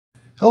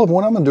Hello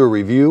everyone, I'm going to do a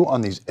review on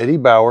these Eddie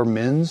Bauer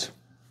men's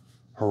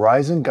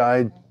Horizon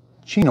Guide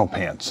Chino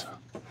pants.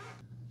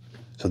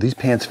 So these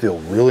pants feel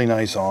really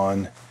nice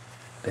on.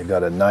 They've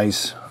got a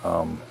nice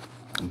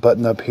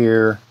button up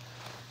here,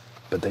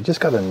 but they just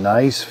got a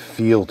nice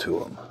feel to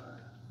them.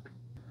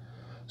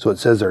 So it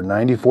says they're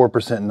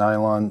 94%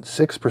 nylon,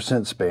 6%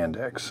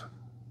 spandex.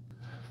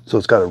 So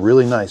it's got a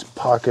really nice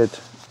pocket.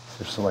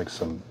 There's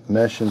some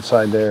mesh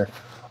inside there.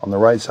 On the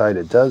right side,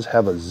 it does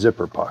have a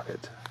zipper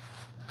pocket.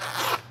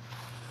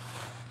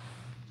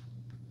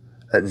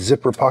 That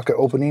zipper pocket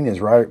opening is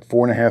right at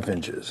 4.5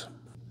 inches.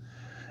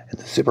 And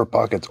the zipper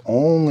pocket's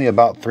only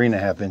about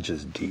 3.5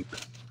 inches deep.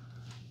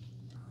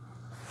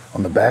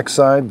 On the back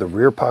side, the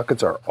rear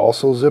pockets are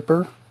also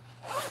zipper.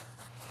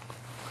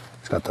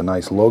 It's got the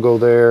nice logo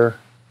there.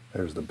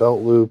 There's the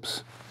belt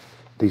loops.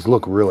 These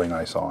look really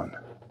nice on.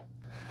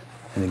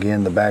 And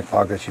again, the back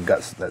pockets, you've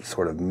got that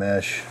sort of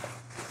mesh.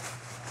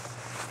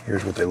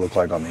 Here's what they look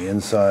like on the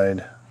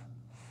inside.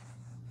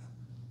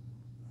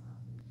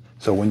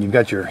 So when you've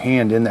got your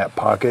hand in that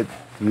pocket,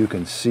 you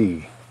can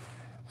see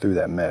through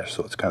that mesh,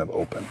 so it's kind of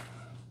open.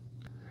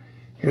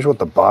 Here's what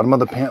the bottom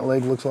of the pant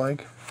leg looks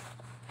like.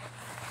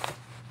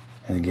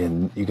 And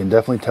again, you can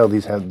definitely tell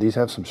these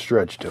have some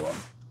stretch to them.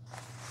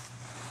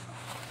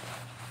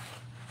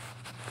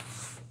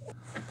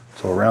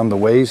 So around the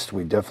waist,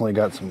 we definitely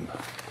got some,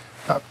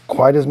 not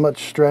quite as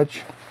much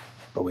stretch,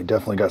 but we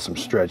definitely got some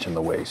stretch in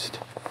the waist.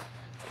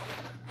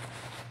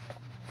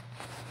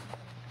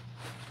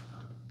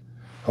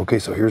 Okay,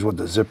 so here's what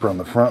the zipper on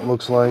the front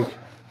looks like.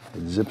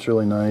 It zips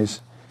really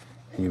nice,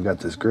 and you've got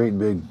this great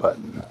big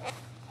button.